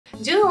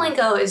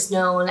Duolingo is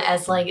known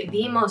as like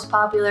the most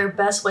popular,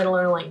 best way to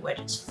learn a language.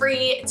 It's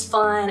free, it's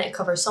fun, it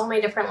covers so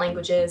many different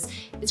languages.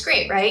 It's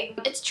great, right?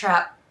 It's a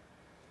trap.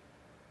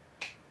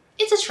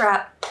 It's a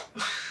trap.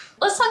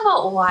 Let's talk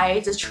about why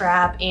it's a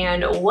trap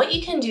and what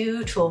you can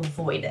do to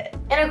avoid it.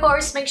 And of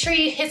course, make sure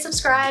you hit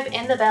subscribe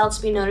and the bell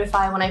to be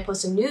notified when I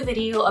post a new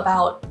video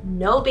about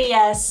no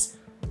BS,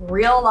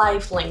 real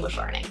life language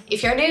learning.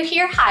 If you're new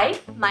here, hi,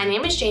 my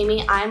name is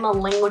Jamie. I'm a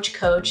language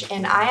coach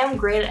and I am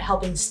great at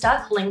helping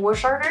stuck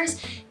language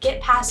learners get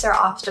past their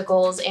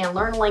obstacles and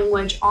learn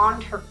language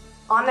on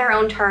their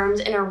own terms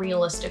in a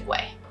realistic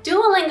way.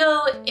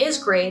 Duolingo is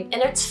great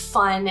and it's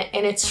fun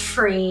and it's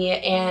free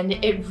and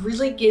it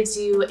really gives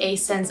you a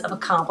sense of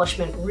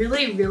accomplishment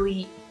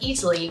really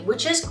easily,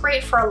 which is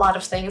great for a lot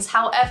of things.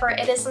 However,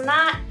 it is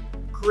not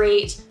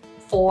great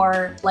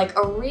for like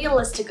a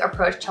realistic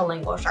approach to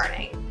language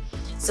learning.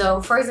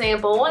 So for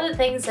example, one of the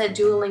things that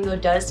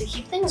Duolingo does to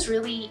keep things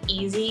really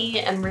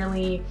easy and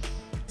really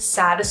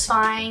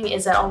satisfying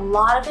is that a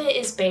lot of it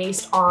is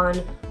based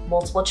on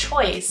multiple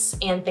choice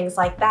and things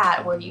like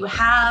that, where you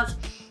have,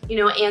 you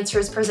know,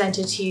 answers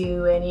presented to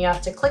you and you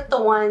have to click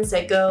the ones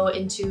that go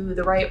into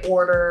the right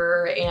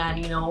order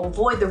and, you know,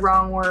 avoid the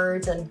wrong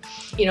words. And,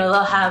 you know,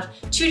 they'll have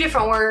two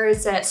different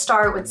words that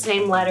start with the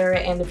same letter.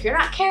 And if you're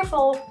not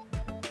careful,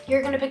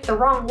 you're gonna pick the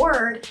wrong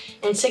word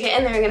and stick it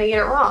in there, you're gonna get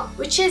it wrong,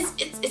 which is,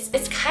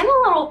 it's kind of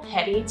a little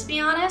petty, to be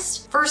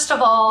honest. First of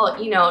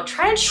all, you know,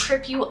 try to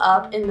trip you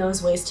up in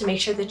those ways to make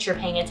sure that you're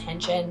paying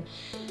attention.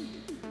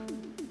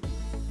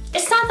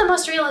 It's not the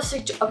most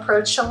realistic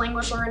approach to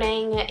language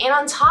learning. And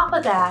on top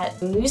of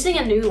that, using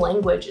a new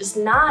language is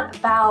not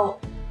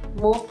about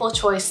multiple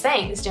choice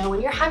things. You know,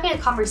 when you're having a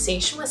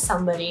conversation with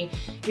somebody,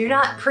 you're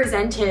not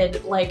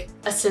presented like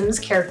a Sims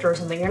character or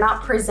something. You're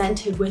not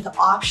presented with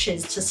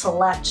options to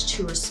select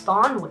to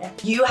respond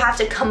with. You have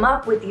to come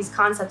up with these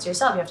concepts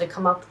yourself. You have to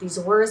come up with these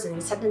words and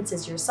these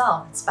sentences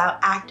yourself. It's about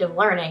active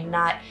learning,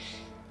 not,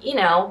 you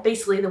know,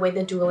 basically the way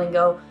that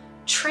Duolingo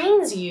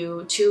trains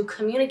you to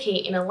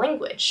communicate in a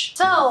language.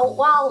 So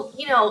while,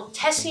 you know,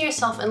 testing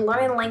yourself and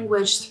learning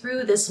language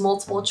through this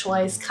multiple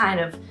choice kind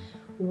of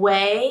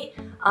way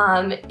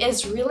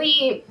is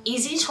really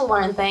easy to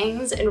learn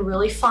things and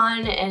really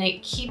fun, and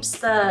it keeps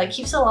the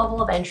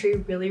level of entry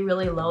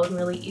really low and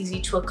really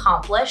easy to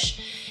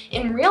accomplish.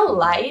 In real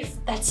life,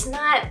 that's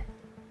not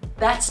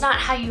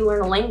how you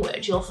learn a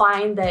language. You'll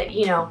find that,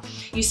 you know,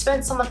 you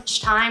spend so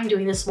much time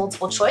doing this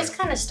multiple choice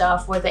kind of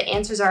stuff where the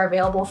answers are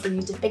available for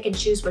you to pick and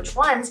choose which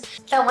ones,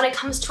 that when it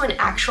comes to an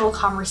actual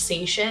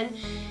conversation,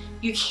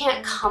 you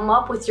can't come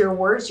up with your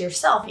words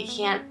yourself. You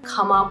can't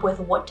come up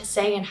with what to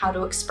say and how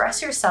to express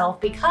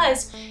yourself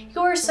because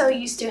you're so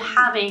used to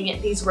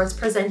having these words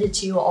presented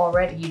to you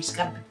already. You just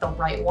gotta pick the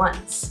right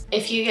ones.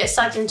 If you get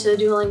sucked into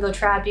the Duolingo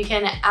trap, you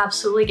can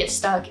absolutely get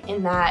stuck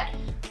in that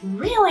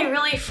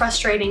really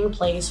frustrating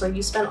place where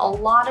you spend a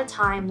lot of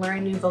time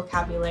learning new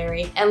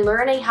vocabulary and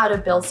learning how to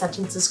build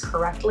sentences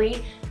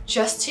correctly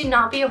just to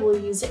not be able to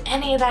use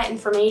any of that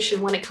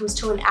information when it comes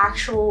to an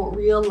actual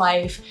real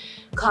life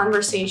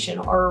conversation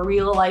or a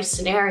real life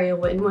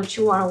scenario in which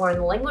you want to learn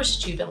the language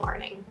that you've been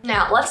learning.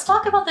 Now, let's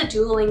talk about the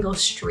Duolingo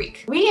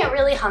streak. We get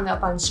really hung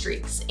up on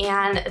streaks,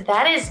 and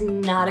that is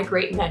not a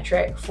great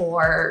metric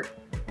for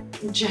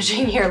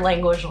judging your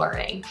language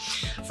learning.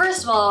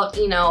 First of all,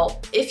 you know,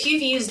 if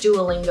you've used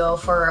Duolingo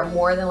for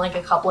more than like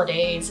a couple of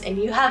days and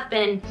you have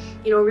been,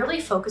 you know, really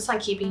focused on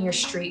keeping your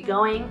streak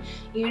going,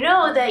 you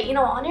know that, you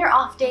know, on your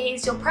off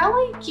days, you'll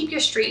probably keep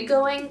your streak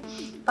going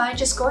by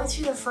just going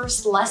through the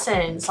first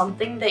lesson,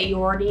 something that you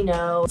already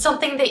know,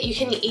 something that you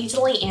can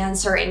easily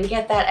answer and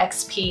get that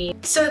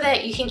XP so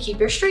that you can keep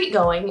your streak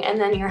going,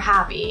 and then you're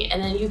happy. And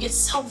then you get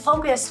so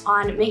focused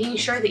on making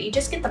sure that you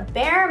just get the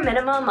bare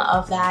minimum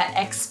of that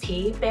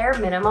XP, bare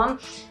minimum,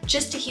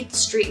 just to keep the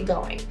streak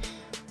going.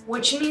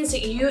 Which means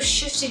that you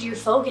shifted your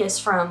focus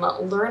from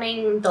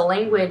learning the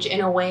language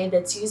in a way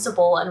that's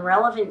usable and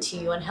relevant to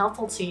you and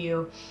helpful to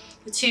you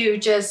to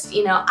just,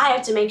 you know, I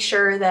have to make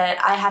sure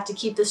that I have to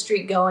keep the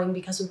streak going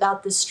because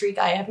without this streak,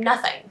 I have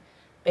nothing.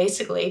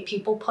 Basically,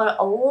 people put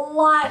a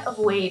lot of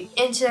weight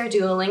into their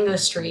Duolingo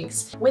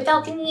streaks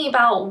without thinking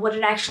about what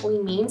it actually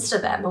means to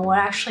them and what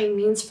it actually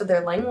means for their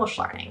language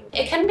learning.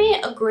 It can be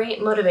a great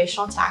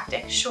motivational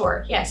tactic,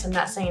 sure, yes, I'm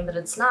not saying that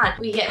it's not.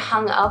 We get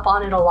hung up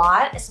on it a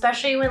lot,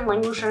 especially when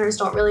language learners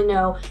don't really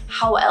know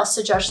how else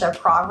to judge their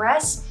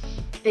progress.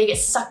 They get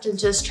sucked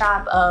into this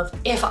trap of,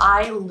 if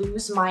I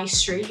lose my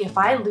streak, if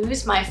I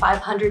lose my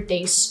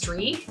 500-day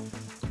streak,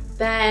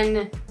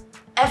 then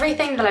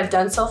everything that I've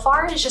done so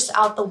far is just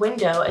out the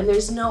window and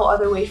there's no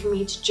other way for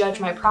me to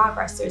judge my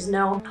progress. There's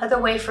no other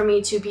way for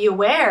me to be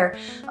aware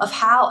of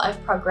how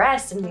I've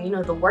progressed and, you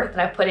know, the work that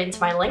I put into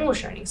my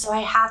language learning. So I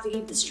have to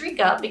keep the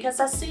streak up because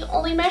that's the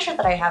only measure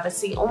that I have.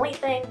 It's the only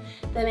thing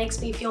that makes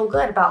me feel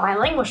good about my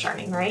language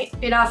learning, right? If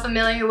you're not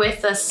familiar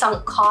with the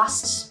sunk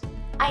costs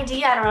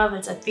idea, I don't know if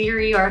it's a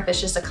theory or if it's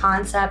just a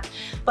concept,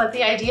 but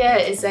the idea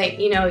is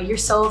that, you know, you're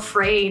so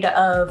afraid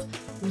of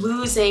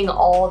losing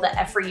all the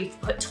effort you've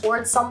put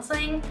towards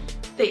something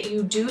that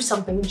you do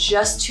something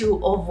just to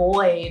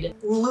avoid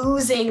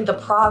losing the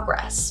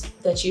progress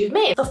that you've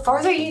made. The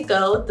farther you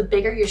go, the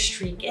bigger your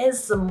streak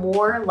is, the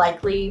more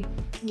likely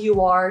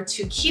you are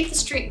to keep the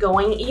streak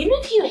going, even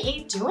if you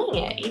hate doing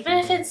it, even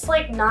if it's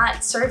like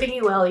not serving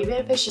you well, even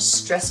if it's just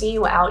stressing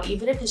you out,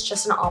 even if it's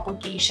just an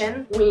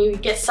obligation. When you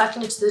get sucked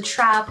into the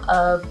trap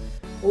of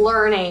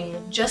learning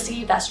just to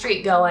keep that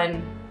streak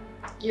going,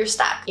 you're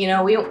stuck. You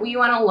know, we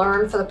want to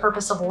learn for the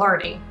purpose of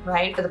learning,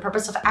 right? For the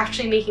purpose of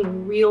actually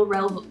making real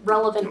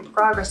relevant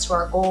progress to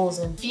our goals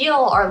and feel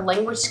our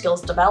language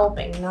skills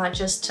developing, not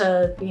just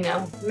to, you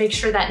know, make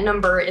sure that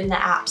number in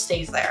the app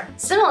stays there.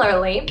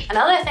 Similarly,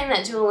 another thing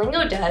that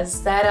Duolingo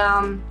does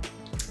that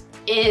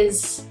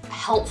is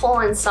helpful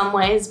in some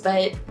ways,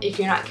 but if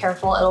you're not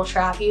careful, it'll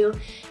trap you,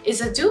 is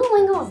that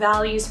Duolingo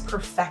values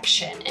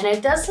perfection. And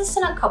it does this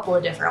in a couple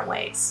of different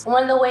ways.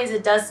 One of the ways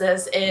it does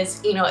this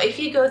is, you know, if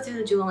you go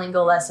through the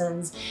Duolingo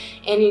lessons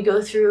and you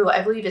go through,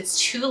 I believe it's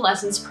 2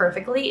 lessons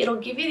perfectly, it'll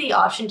give you the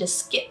option to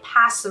skip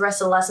past the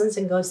rest of the lessons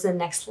and go to the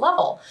next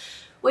level,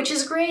 which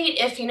is great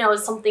if, you know,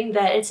 it's something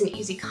that it's an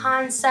easy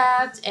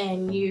concept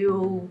and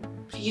you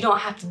don't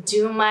have to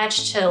do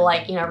much to,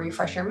 like, you know,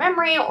 refresh your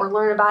memory or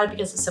learn about it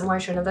because it's similar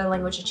to another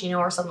language that you know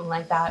or something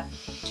like that.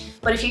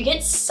 But if you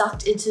get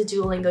sucked into the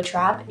Duolingo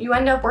trap, you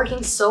end up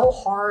working so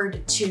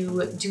hard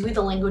to do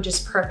the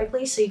languages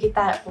perfectly, so you get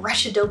that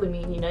rush of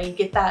dopamine, you know, you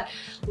get that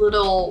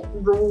little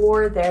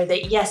reward there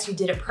that yes, you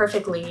did it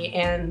perfectly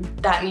and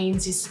that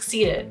means you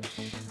succeeded.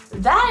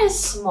 That is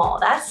small.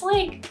 That's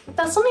something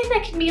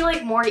that can be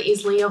like more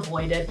easily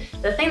avoided.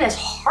 The thing that's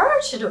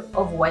harder to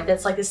avoid,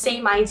 that's like the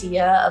same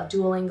idea of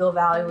Duolingo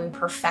valuing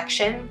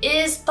perfection,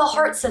 is the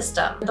heart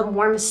system. The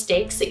more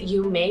mistakes that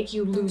you make,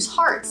 you lose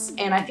hearts.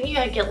 And I think you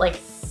gotta get like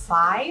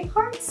 5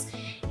 hearts.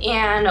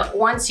 And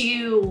once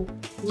you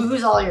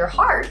lose all your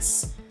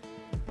hearts,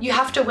 you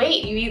have to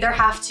wait. You either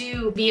have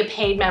to be a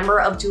paid member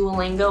of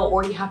Duolingo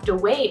or you have to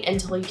wait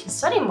until you can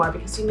study more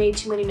because you made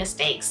too many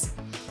mistakes,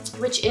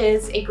 which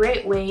is a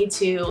great way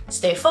to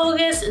stay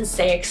focused and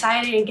stay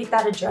excited and get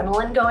that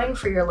adrenaline going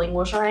for your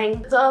language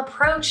learning. The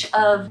approach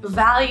of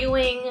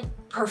valuing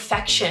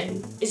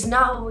perfection is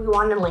not what we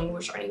want in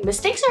language learning.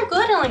 Mistakes are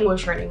good in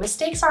language learning.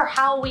 Mistakes are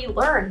how we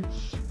learn.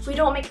 If we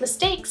don't make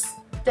mistakes,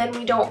 then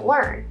we don't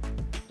learn.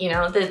 You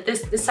know,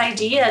 this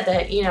idea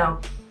that, you know,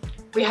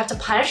 we have to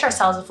punish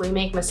ourselves if we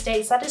make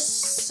mistakes, that is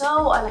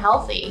so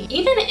unhealthy.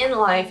 Even in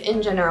life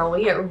in general,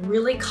 we get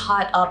really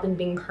caught up in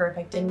being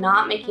perfect and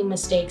not making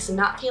mistakes and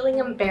not feeling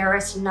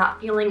embarrassed and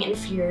not feeling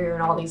inferior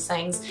and all these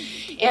things.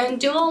 And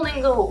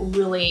Duolingo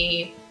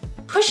really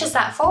pushes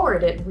that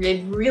forward. It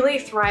really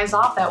thrives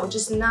off that, which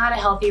is not a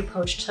healthy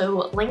approach to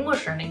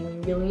language learning.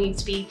 We really need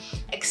to be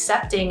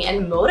accepting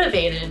and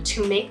motivated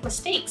to make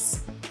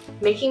mistakes.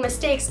 Making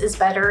mistakes is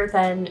better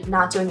than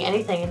not doing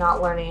anything and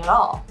not learning at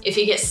all. If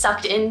you get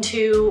sucked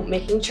into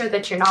making sure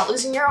that you're not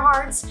losing your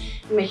hearts,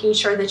 making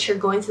sure that you're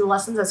going through the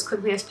lessons as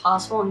quickly as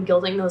possible and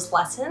gilding those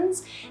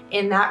lessons,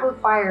 and that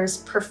requires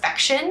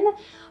perfection,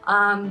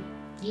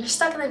 you're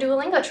stuck in the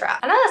Duolingo trap.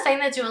 Another thing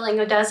that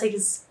Duolingo does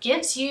is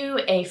gives you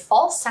a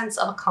false sense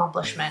of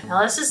accomplishment.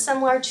 Now this is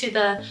similar to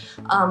the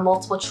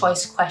multiple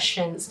choice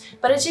questions,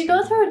 but as you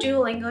go through a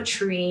Duolingo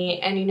tree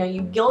and you know,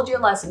 you gild your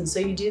lessons, so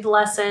you do the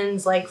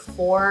lessons like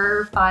 4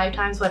 or 5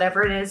 times,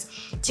 whatever it is,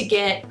 to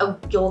get a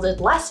gilded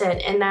lesson,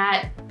 and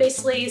that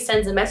basically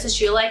sends a message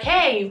to you like,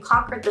 hey, you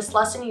conquered this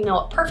lesson, you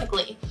know it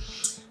perfectly.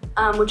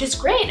 Which is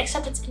great,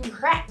 except it's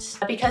incorrect.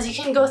 Because you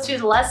can go through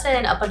the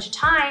lesson a bunch of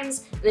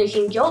times, and then you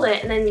can gild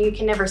it, and then you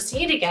can never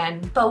see it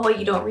again. But what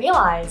you don't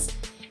realize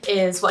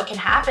is what can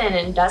happen,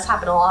 and does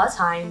happen a lot of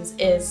times,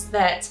 is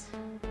that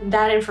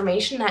that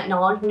information, that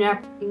knowledge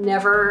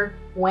never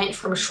went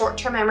from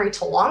short-term memory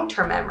to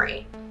long-term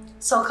memory.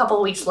 So a couple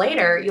of weeks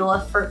later, you'll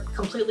have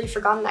completely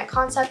forgotten that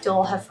concept,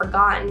 you'll have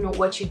forgotten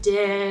what you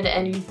did,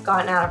 and you've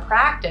gotten out of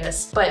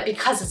practice. But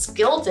because it's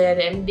gilded,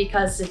 and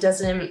because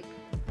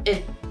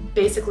it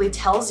basically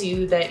tells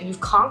you that you've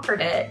conquered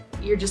it,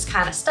 you're just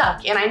kind of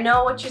stuck. And I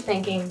know what you're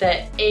thinking,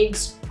 that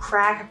eggs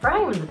crack, I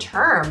forgot even the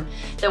term,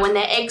 that when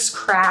the eggs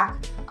crack,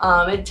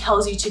 it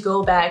tells you to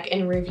go back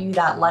and review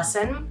that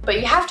lesson. But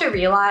you have to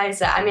realize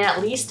that, I mean,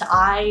 at least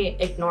I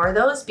ignore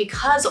those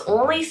because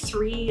only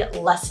 3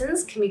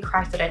 lessons can be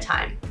cracked at a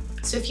time.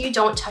 So if you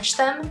don't touch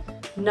them,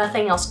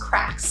 nothing else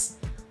cracks.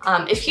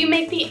 If you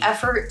make the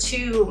effort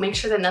to make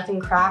sure that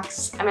nothing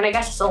cracks, I mean, I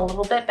guess it's a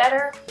little bit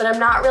better, but I'm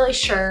not really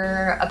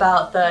sure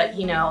about the,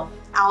 you know,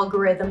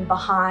 algorithm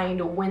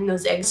behind when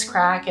those eggs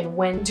crack and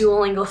when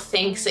Duolingo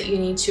thinks that you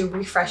need to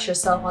refresh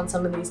yourself on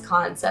some of these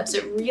concepts.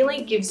 It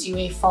really gives you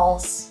a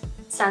false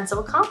sense of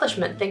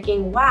accomplishment,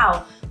 thinking,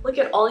 wow, look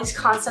at all these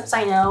concepts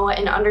I know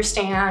and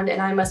understand,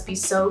 and I must be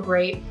so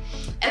great.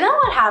 And then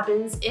what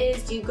happens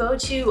is you go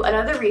to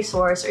another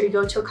resource or you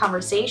go to a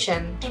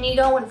conversation and you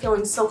go in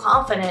feeling so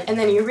confident, and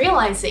then you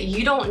realize that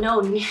you don't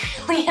know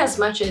nearly as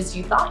much as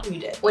you thought you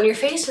did. When you're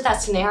faced with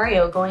that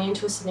scenario, going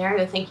into a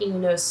scenario thinking you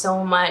know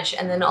so much,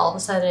 and then all of a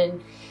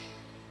sudden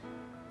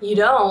you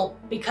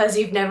don't, because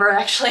you've never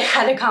actually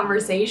had a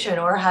conversation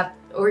or have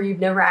or you've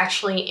never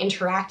actually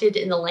interacted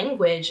in the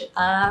language,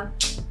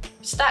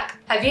 stuck.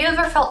 Have you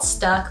ever felt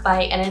stuck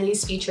by any of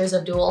these features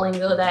of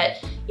Duolingo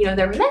that, you know,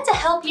 they're meant to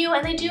help you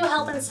and they do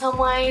help in some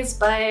ways,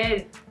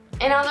 but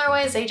in other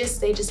ways, they just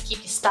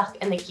keep you stuck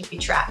and they keep you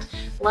trapped?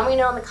 Let me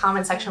know in the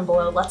comment section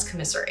below. Let's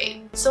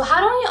commiserate. So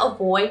how do we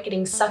avoid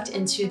getting sucked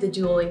into the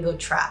Duolingo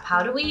trap?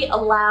 How do we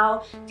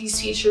allow these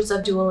features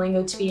of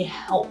Duolingo to be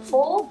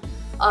helpful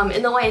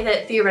in the way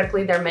that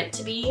theoretically they're meant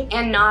to be,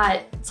 and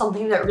not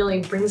something that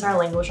really brings our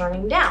language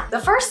learning down? The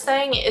first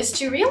thing is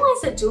to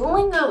realize that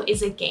Duolingo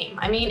is a game.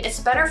 I mean, it's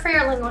better for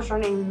your language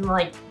learning than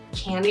like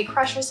Candy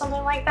Crush or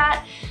something like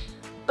that.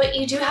 But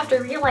you do have to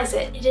realize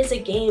that it is a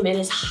game. It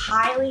is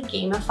highly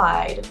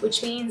gamified,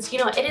 which means, you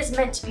know, it is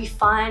meant to be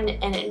fun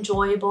and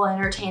enjoyable,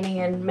 entertaining,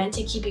 and meant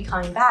to keep you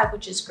coming back,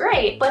 which is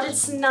great, but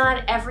it's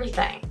not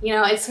everything. You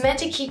know, it's meant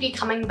to keep you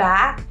coming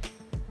back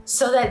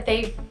so that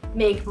they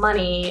make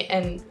money,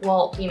 and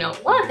well, you know,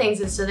 one of the things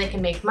is so they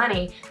can make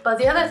money, but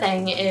the other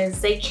thing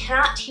is they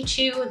cannot teach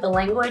you the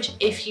language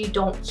if you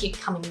don't keep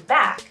coming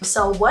back.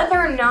 So whether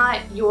or not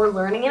you're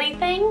learning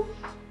anything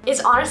is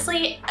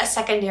honestly a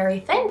secondary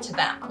thing to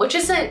them, which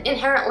isn't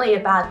inherently a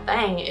bad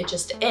thing, it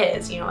just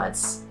is, you know,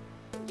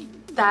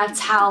 that's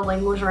how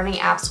language learning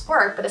apps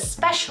work, but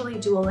especially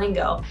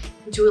Duolingo.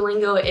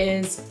 Duolingo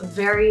is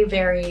very,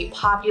 very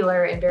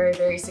popular and very,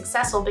 very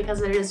successful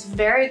because it is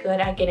very good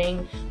at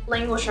getting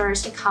language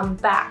learners to come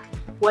back.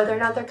 Whether or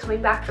not they're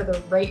coming back for the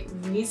right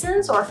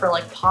reasons or for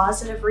like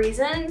positive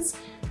reasons,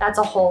 that's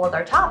a whole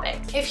other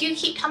topic. If you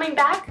keep coming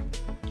back,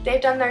 they've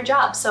done their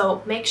job.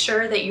 So make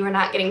sure that you are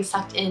not getting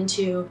sucked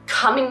into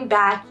coming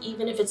back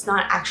even if it's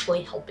not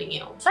actually helping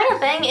you. Second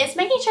thing is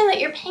making sure that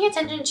you're paying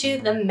attention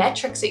to the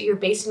metrics that you're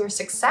basing your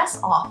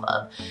success off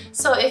of.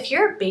 So if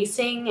you're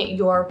basing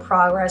your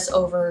progress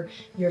over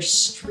your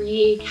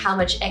streak, how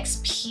much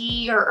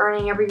XP you're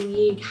earning every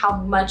week, how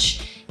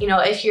much, you know,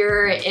 if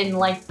you're in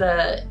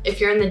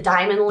the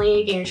Diamond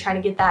League and you're trying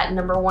to get that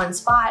 #1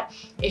 spot,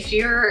 if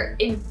you're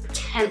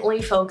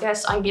intently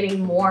focused on getting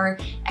more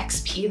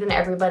XP than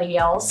everybody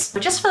else,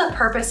 but just for the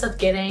purpose of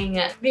getting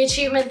the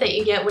achievement that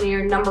you get when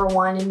you're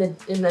 #1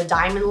 in the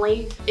Diamond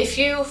League, if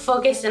you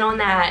focus in on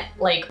that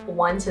like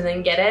once and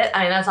then get it,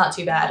 I mean, that's not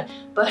too bad.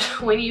 But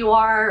when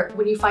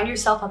you find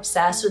yourself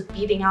obsessed with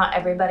beating out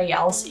everybody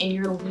else in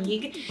your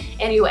league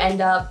and you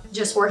end up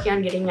just working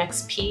on getting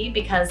XP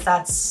because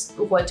that's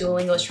what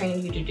Duolingo is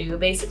training you to do,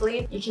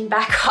 basically, you can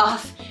back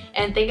off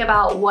and think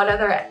about what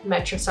other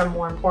metrics are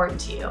more important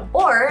to you.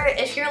 Or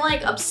if you're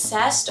like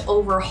obsessed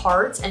over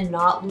hearts and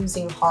not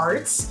losing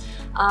hearts,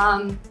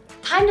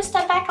 time to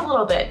step back a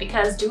little bit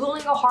because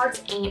Duolingo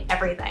hearts ain't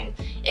everything.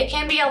 It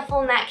can be helpful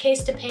in that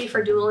case to pay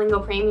for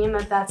Duolingo Premium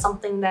if that's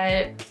something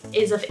that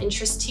is of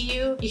interest to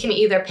you. You can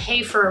either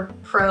pay for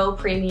Pro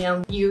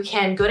Premium, you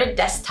can go to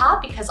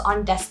desktop because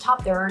on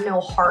desktop there are no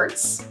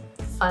hearts,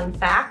 fun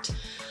fact,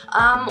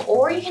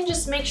 or you can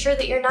just make sure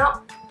that you're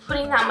not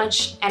putting that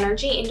much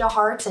energy into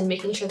hearts and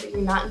making sure that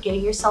you're not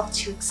getting yourself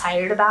too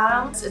excited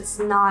about them. It's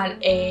not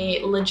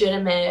a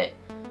legitimate,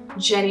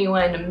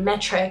 genuine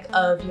metric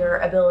of your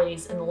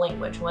abilities in the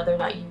language, whether or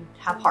not you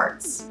have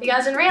hearts.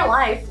 Because in real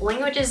life,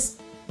 languages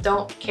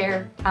don't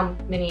care how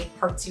many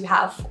hearts you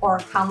have or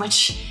how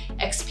much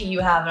XP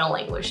you have in a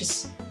language.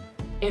 Just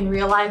in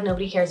real life,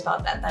 nobody cares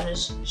about that. That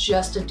is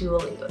just a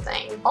Duolingo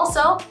thing.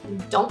 Also,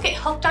 don't get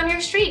hooked on your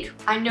streak.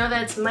 I know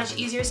that it's much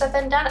easier said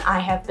than done. I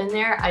have been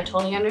there, I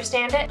totally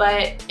understand it.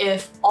 But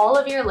if all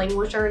of your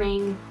language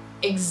learning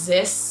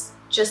exists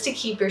just to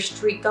keep your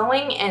streak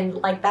going, and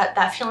like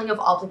that feeling of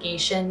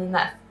obligation and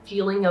that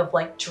feeling of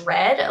like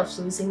dread of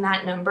losing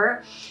that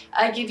number,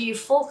 I give you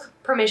full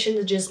permission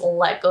to just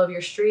let go of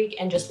your streak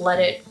and just let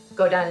it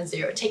go down to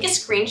 0. Take a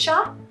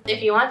screenshot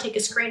if you want. Take a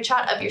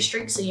screenshot of your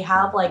streak so you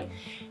have like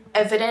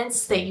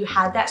evidence that you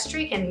had that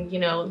streak and, you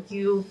know,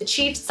 you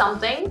achieved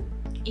something,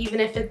 even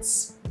if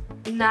it's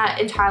not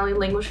entirely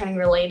language learning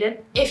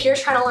related. If you're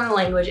trying to learn a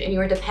language and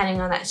you're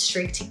depending on that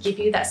streak to give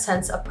you that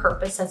sense of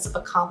purpose, sense of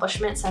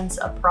accomplishment, sense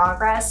of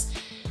progress,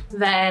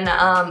 then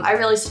I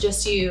really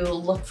suggest you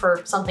look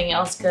for something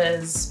else,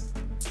 because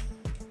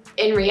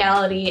in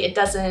reality, it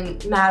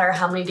doesn't matter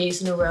how many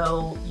days in a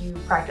row you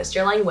practiced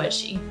your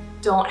language. You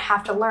don't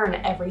have to learn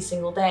every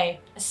single day,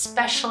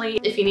 especially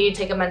if you need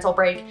to take a mental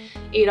break.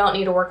 You don't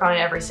need to work on it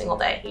every single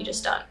day, you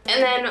just don't.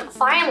 And then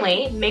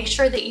finally, make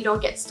sure that you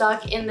don't get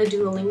stuck in the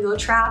Duolingo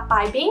trap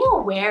by being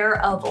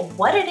aware of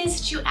what it is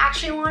that you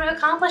actually want to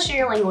accomplish in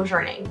your language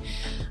learning.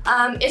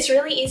 It's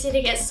really easy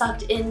to get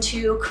sucked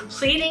into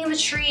completing the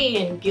tree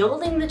and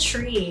gilding the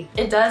tree.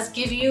 It does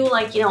give you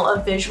like, you know,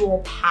 a visual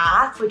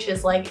path, which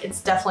is like,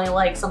 it's definitely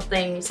like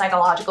something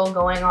psychological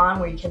going on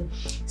where you can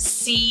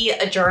see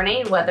a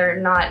journey, whether or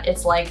not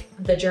it's like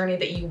the journey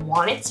that you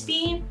want it to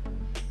be.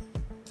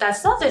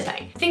 That's the other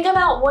thing. Think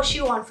about what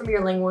you want from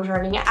your language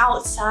learning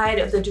outside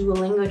of the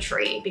Duolingo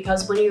tree,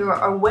 because when you're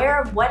aware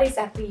of what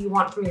exactly you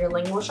want from your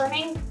language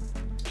learning,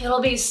 It'll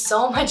be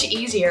so much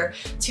easier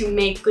to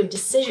make good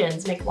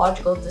decisions, make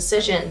logical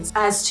decisions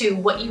as to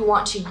what you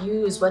want to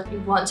use, what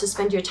you want to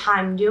spend your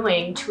time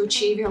doing to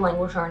achieve your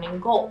language learning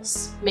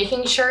goals.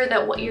 Making sure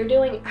that what you're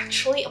doing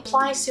actually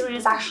applies to and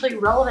is actually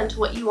relevant to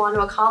what you want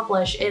to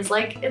accomplish is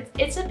like,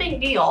 it's a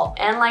big deal.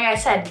 And like I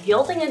said,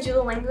 building a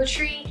Duolingo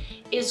tree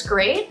is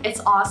great,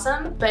 it's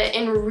awesome, but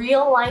in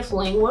real life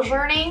language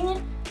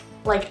learning,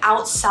 like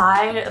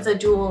outside of the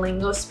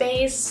Duolingo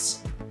space,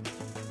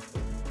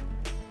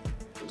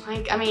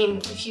 like, I mean,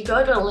 if you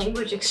go to a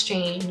language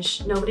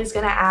exchange, nobody's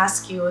gonna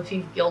ask you if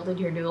you've builded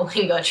your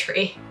Duolingo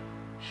tree.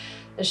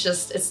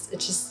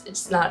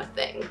 It's not a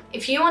thing.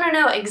 If you wanna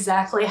know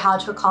exactly how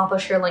to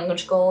accomplish your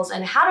language goals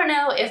and how to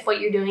know if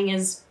what you're doing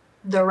is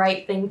the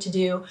right thing to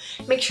do,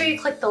 make sure you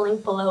click the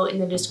link below in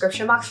the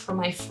description box for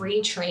my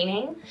free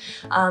training.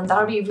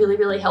 That'll be really,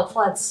 really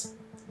helpful. That's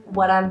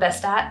what I'm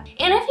best at.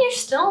 And if you're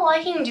still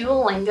liking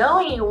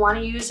Duolingo and you want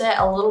to use it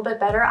a little bit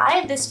better, I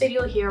have this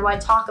video here where I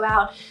talk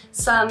about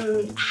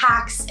some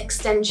hacks,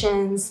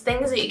 extensions,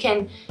 things that you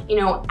can, you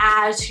know,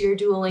 add to your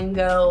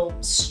Duolingo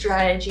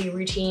strategy,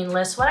 routine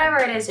list, whatever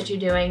it is that you're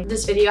doing.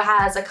 This video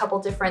has a couple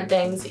different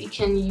things that you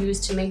can use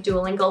to make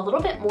Duolingo a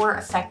little bit more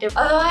effective.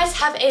 Otherwise,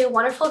 have a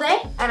wonderful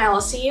day and I will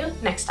see you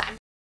next time.